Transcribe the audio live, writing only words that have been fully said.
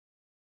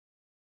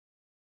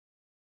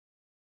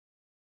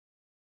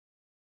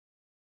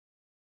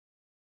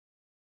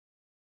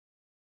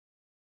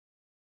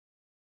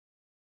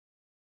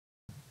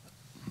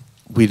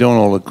We don't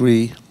all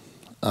agree.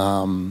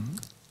 I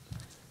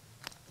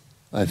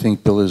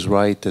think Bill is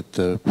right that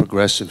the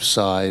progressive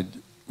side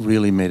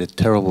really made a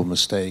terrible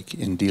mistake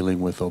in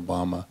dealing with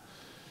Obama.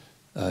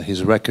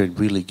 His record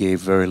really gave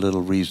very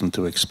little reason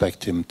to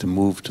expect him to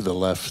move to the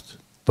left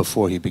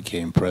before he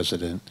became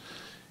president.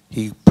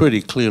 He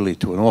pretty clearly,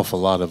 to an awful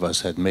lot of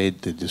us, had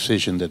made the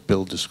decision that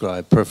Bill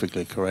described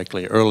perfectly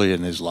correctly early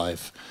in his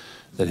life,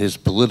 that his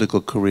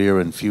political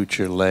career and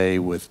future lay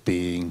with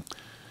being,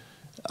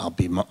 I'll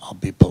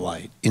be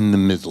polite, in the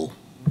middle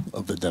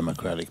of the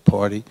Democratic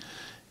Party.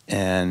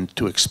 And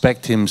to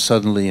expect him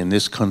suddenly in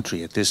this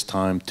country at this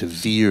time to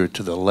veer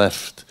to the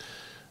left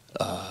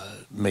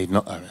made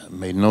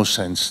no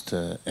sense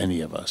to any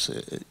of us.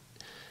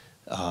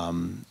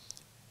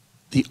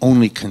 The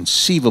only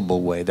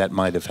conceivable way that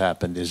might have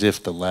happened is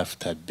if the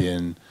left had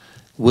been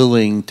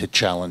willing to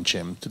challenge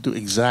him, to do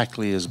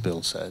exactly as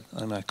Bill said.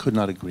 I mean, I could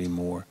not agree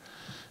more.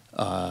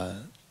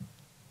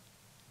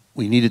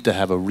 We needed to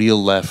have a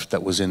real left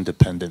that was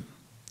independent,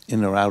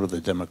 in or out of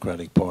the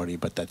Democratic Party,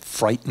 but that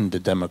frightened the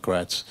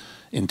Democrats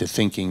into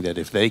thinking that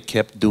if they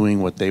kept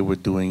doing what they were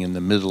doing in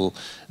the middle,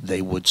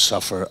 they would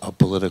suffer a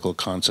political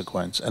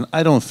consequence. And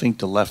I don't think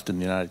the left in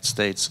the United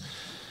States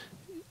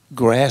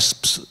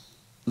grasps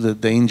the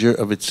danger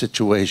of its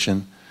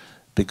situation,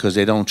 because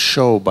they don't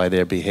show by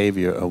their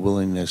behavior a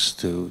willingness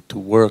to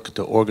work,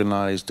 to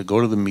organize, to go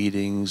to the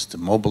meetings, to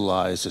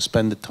mobilize, to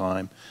spend the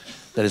time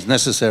that is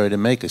necessary to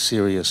make a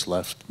serious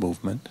left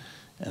movement.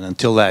 And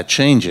until that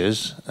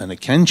changes, and it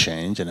can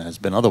change, and it has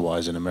been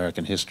otherwise in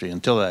American history,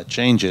 until that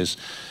changes,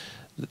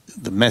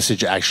 the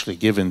message actually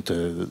given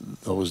to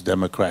those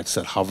Democrats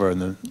that hover in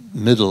the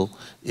middle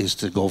is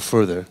to go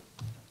further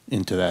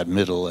into that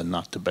middle and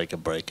not to make a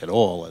break at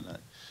all. And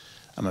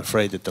I'm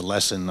afraid that the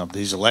lesson of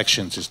these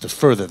elections is to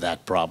further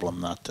that problem,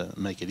 not to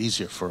make it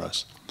easier for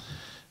us.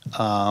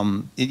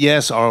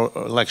 Yes, our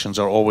elections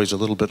are always a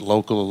little bit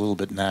local, a little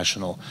bit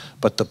national,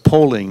 but the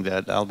polling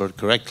that Albert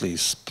correctly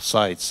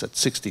cites, that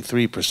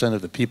 63%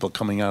 of the people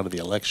coming out of the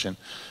election,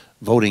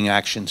 voting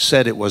action,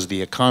 said it was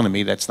the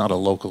economy. That's not a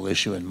local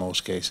issue in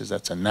most cases,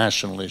 that's a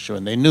national issue,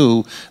 and they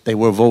knew they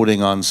were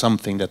voting on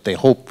something that they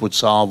hoped would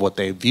solve what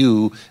they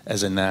view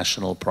as a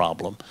national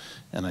problem.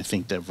 And I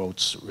think their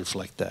votes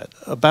reflect that.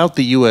 About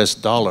the US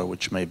dollar,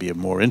 which may be of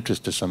more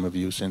interest to some of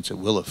you since it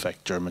will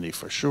affect Germany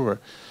for sure,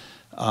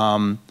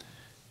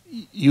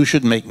 you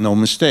should make no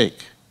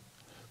mistake.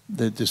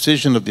 The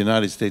decision of the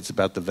United States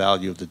about the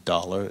value of the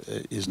dollar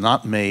is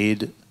not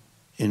made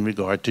in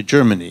regard to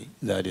Germany.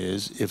 That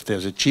is, if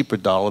there's a cheaper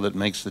dollar that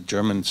makes the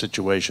German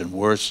situation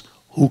worse,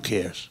 who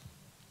cares?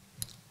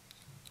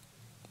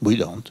 We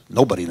don't.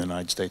 Nobody in the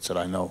United States that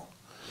I know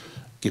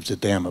gives a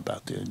damn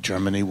about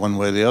Germany one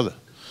way or the other.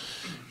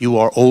 You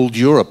are old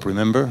Europe,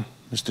 remember?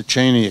 Mr.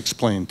 Cheney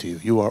explained to you.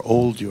 You are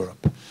old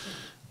Europe.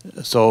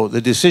 So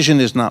the decision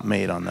is not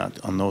made on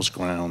that, on those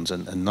grounds,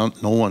 and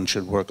no one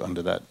should work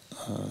under that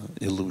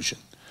illusion.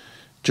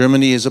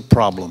 Germany is a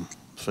problem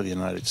for the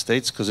United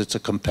States because it's a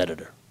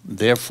competitor.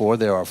 Therefore,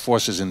 there are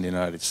forces in the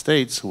United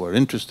States who are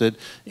interested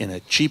in a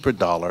cheaper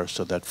dollar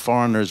so that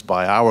foreigners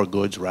buy our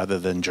goods rather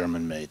than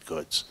German-made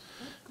goods.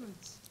 What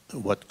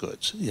goods? What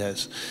goods?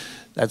 Yes.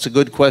 That's a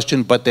good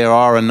question, but there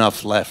are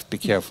enough left. Be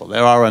careful.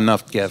 There are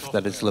enough left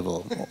that it's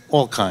livable.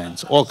 All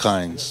kinds.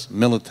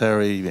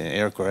 Military,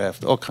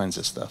 aircraft, all kinds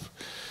of stuff.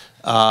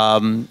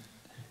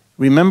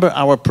 Remember,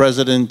 our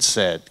president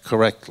said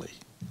correctly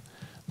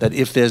that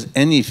if there's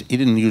any, he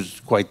didn't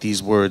use quite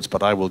these words,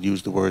 but I will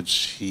use the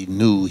words he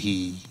knew,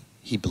 he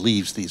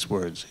believes these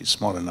words. He's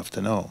smart enough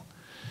to know.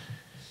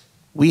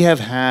 We have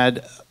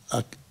had,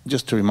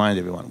 just to remind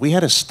everyone, we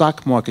had a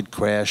stock market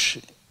crash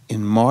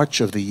in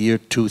March of the year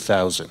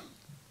 2000.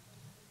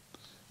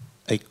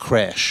 A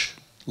crash,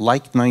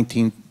 like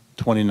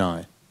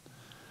 1929.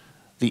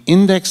 The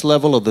index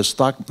level of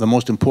the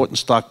most important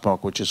stock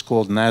market, which is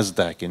called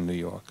NASDAQ in New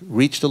York,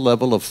 reached a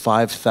level of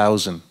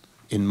 5,000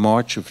 in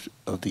March of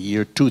the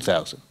year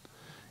 2000.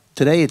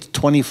 Today it's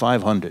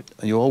 2,500.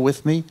 Are you all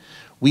with me?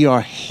 We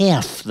are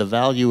half the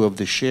value of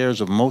the shares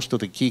of most of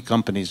the key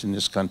companies in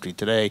this country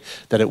today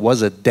that it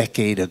was a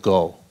decade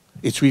ago.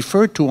 It's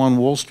referred to on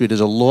Wall Street as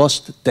a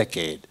lost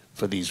decade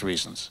for these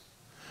reasons.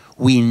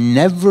 We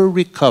never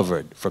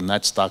recovered from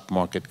that stock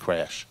market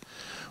crash.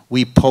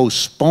 We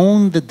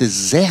postponed the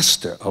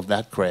disaster of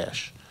that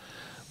crash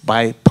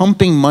by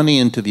pumping money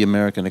into the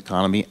American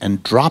economy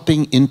and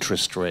dropping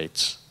interest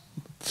rates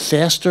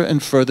faster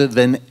and further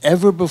than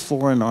ever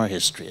before in our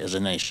history as a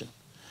nation.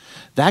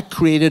 That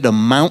created a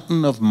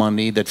mountain of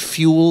money that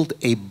fueled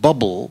a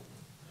bubble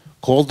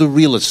called the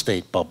real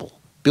estate bubble.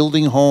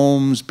 Building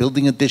homes,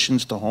 building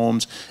additions to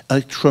homes,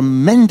 a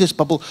tremendous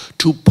bubble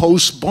to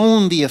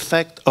postpone the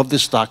effect of the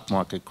stock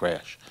market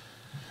crash.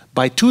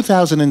 By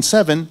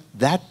 2007,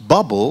 that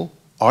bubble,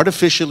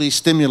 artificially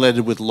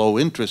stimulated with low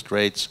interest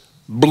rates,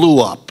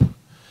 blew up.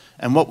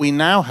 And what we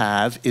now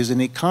have is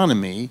an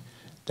economy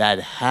that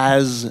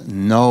has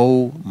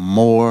no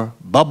more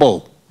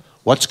bubble.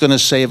 What's going to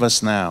save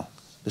us now?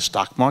 The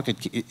stock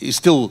market is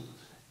still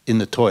in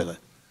the toilet.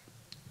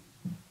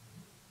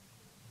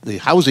 The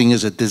housing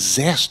is a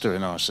disaster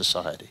in our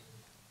society.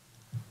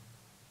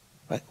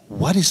 Right?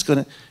 What is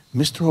going to,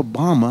 Mr.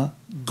 Obama,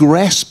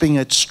 grasping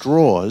at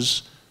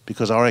straws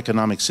because our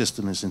economic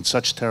system is in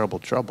such terrible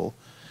trouble,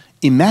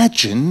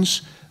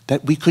 imagines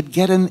that we could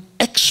get an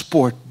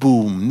export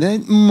boom.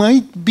 That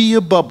might be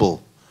a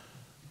bubble.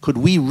 Could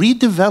we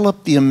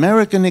redevelop the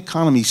American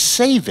economy,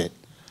 save it,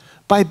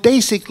 by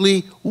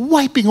basically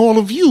wiping all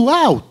of you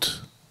out,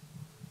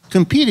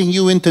 competing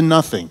you into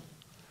nothing?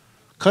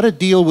 Cut a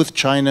deal with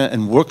China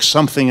and work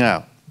something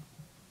out.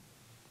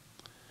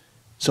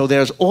 So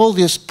there's all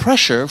this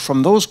pressure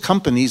from those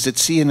companies that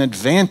see an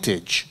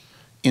advantage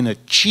in a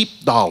cheap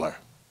dollar,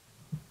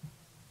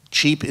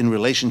 cheap in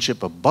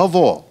relationship above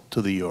all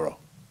to the euro.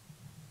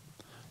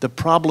 The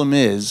problem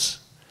is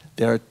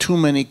there are too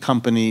many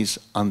companies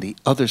on the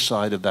other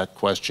side of that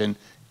question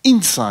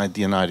inside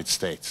the United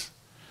States.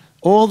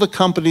 All the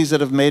companies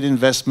that have made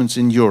investments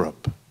in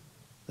Europe,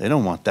 they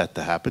don't want that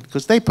to happen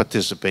because they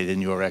participate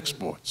in your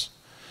exports.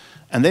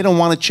 And they don't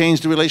want to change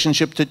the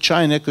relationship to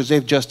China because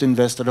they've just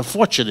invested a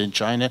fortune in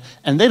China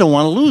and they don't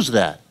want to lose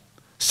that.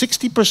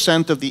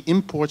 60% of the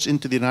imports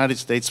into the United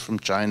States from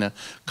China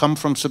come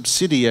from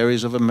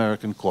subsidiaries of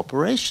American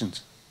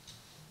corporations.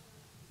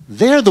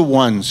 They're the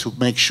ones who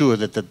make sure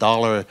that the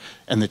dollar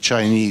and the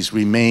Chinese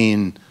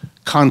remain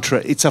contra.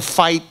 It's a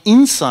fight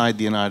inside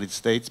the United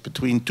States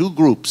between two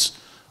groups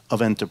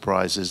of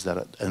enterprises,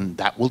 and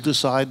that will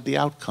decide the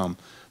outcome.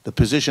 The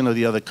position of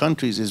the other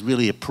countries is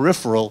really a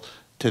peripheral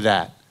to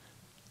that.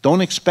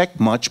 Don't expect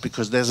much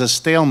because there's a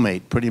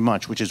stalemate pretty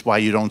much, which is why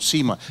you don't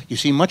see much. You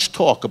see much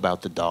talk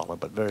about the dollar,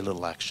 but very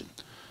little action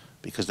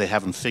because they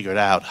haven't figured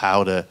out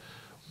how to,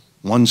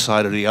 one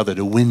side or the other,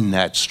 to win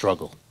that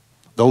struggle.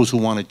 Those who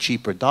want a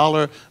cheaper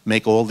dollar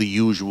make all the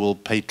usual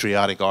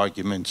patriotic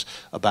arguments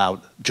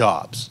about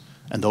jobs.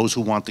 And those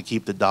who want to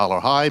keep the dollar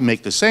high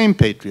make the same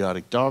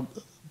patriotic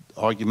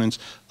arguments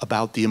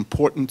about the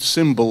important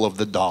symbol of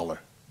the dollar.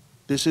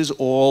 This is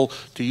all,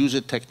 to use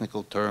a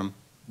technical term,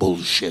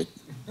 bullshit.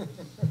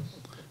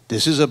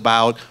 This is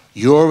about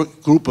your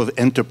group of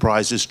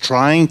enterprises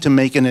trying to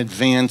make an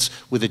advance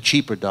with a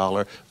cheaper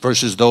dollar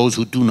versus those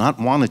who do not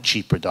want a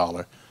cheaper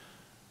dollar.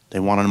 They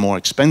want a more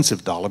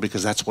expensive dollar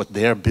because that's what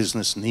their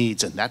business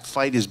needs, and that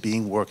fight is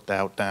being worked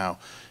out now.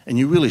 And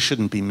you really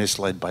shouldn't be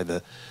misled by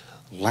the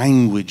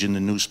language in the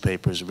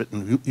newspapers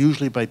written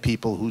usually by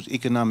people whose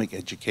economic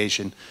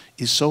education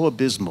is so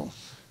abysmal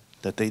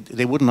that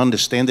they wouldn't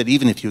understand it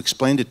even if you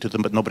explained it to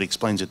them, but nobody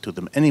explains it to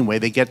them. Anyway,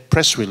 they get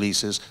press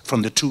releases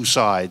from the two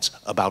sides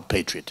about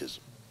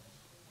patriotism.